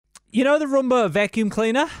You know the Roomba vacuum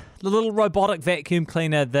cleaner? The little robotic vacuum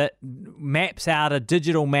cleaner that maps out a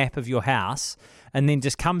digital map of your house and then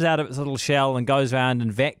just comes out of its little shell and goes around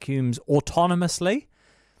and vacuums autonomously?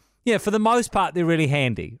 Yeah, for the most part, they're really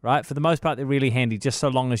handy, right? For the most part, they're really handy just so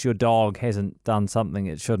long as your dog hasn't done something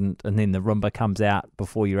it shouldn't, and then the Roomba comes out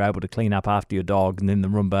before you're able to clean up after your dog, and then the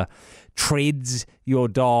Roomba treads your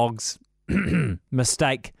dog's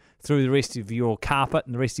mistake through the rest of your carpet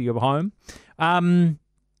and the rest of your home.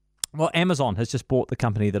 Well, Amazon has just bought the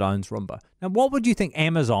company that owns Roomba. Now, what would you think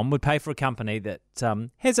Amazon would pay for a company that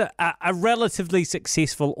has a relatively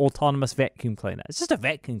successful autonomous vacuum cleaner? It's just a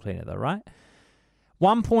vacuum cleaner, though, right?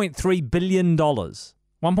 $1.3 billion.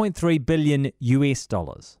 $1.3 billion US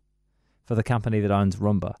dollars for the company that owns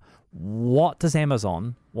Roomba. What does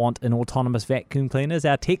Amazon want in autonomous vacuum cleaners?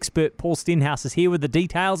 Our tech expert, Paul Stenhouse, is here with the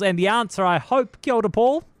details and the answer, I hope. Kia ora,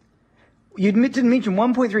 Paul. You didn't mention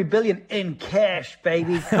 1.3 billion in cash,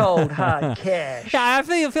 baby. Cold, hard cash. Yeah,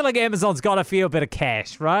 I feel like Amazon's got a fair bit of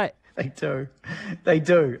cash, right? They do. They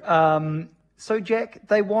do. So, Jack,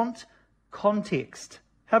 they want context.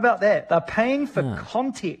 How about that? They're paying for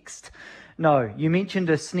context. No, you mentioned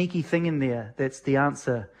a sneaky thing in there. That's the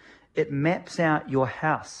answer. It maps out your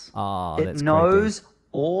house. Oh, it that's knows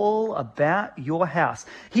all about your house.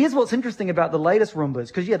 Here's what's interesting about the latest Roombas,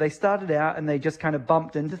 because, they started out and they just kind of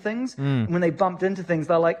bumped into things. And when they bumped into things,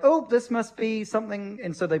 they're like, oh, this must be something.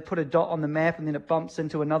 And so they put a dot on the map, and then it bumps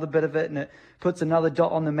into another bit of it, and it puts another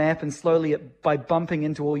dot on the map, and slowly, by bumping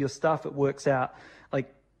into all your stuff, it works out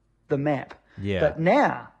like the map. Yeah. But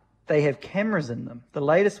now they have cameras in them. The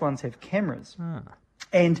latest ones have cameras.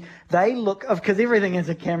 And they look, because everything has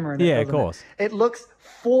a camera in it. Yeah, of course. It looks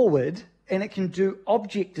forward, and it can do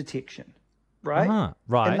object detection, right?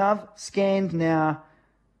 Right. And I've scanned now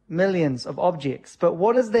millions of objects. But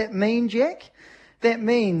what does that mean, Jack? That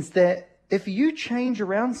means that if you change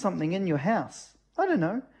around something in your house, I don't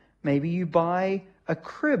know, maybe you buy a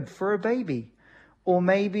crib for a baby, or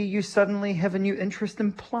maybe you suddenly have a new interest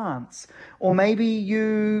in plants, or maybe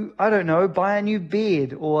you, I don't know, buy a new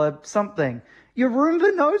bed or something. Your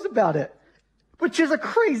Roomba knows about it. Which is a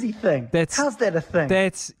crazy thing. How's that a thing?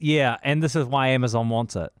 And this is why Amazon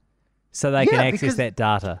wants it. So they can access that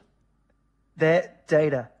data. That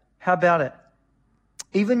data. How about it?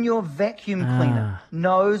 Even your vacuum cleaner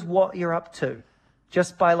knows what you're up to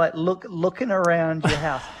just by looking around your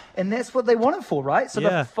house. And that's what they want it for, right? So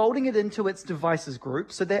they're folding it into its devices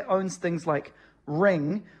group. So that owns things like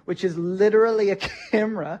Ring, which is literally a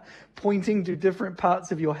camera pointing to different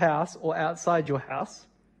parts of your house or outside your house.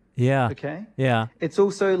 Yeah. Okay. Yeah. It's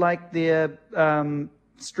also like their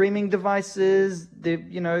streaming devices.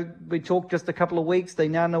 We talked just a couple of weeks. They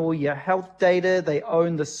now know all your health data. They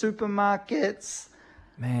own the supermarkets.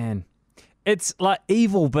 Man, it's like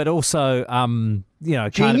evil, but also, kind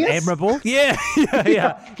Genius? of admirable. Yeah.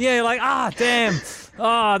 Like, damn.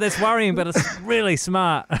 Oh, that's worrying, but it's really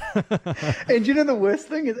smart. And the worst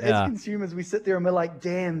thing is, as consumers, we sit there and we're like,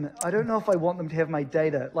 damn, I don't know if I want them to have my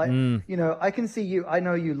data. Like, I can see you, I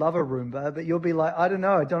know you love a Roomba, but you'll be like, I don't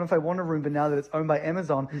know if I want a Roomba now that it's owned by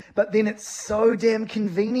Amazon. But then it's so damn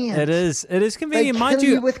convenient. It is convenient. They kill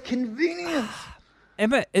you with convenience.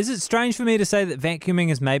 Emma, is it strange for me to say that vacuuming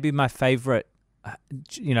is maybe my favorite,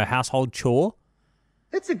 household chore?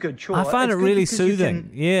 It's a good chore. I find it really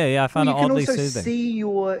soothing. I find it oddly soothing.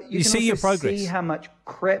 You can see your progress. See how much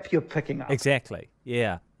crap you're picking up. Exactly.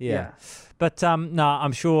 Yeah. But no,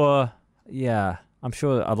 I'm sure a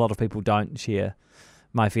lot of people don't share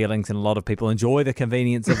my feelings, and a lot of people enjoy the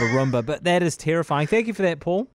convenience of a Roomba. But that is terrifying. Thank you for that, Paul.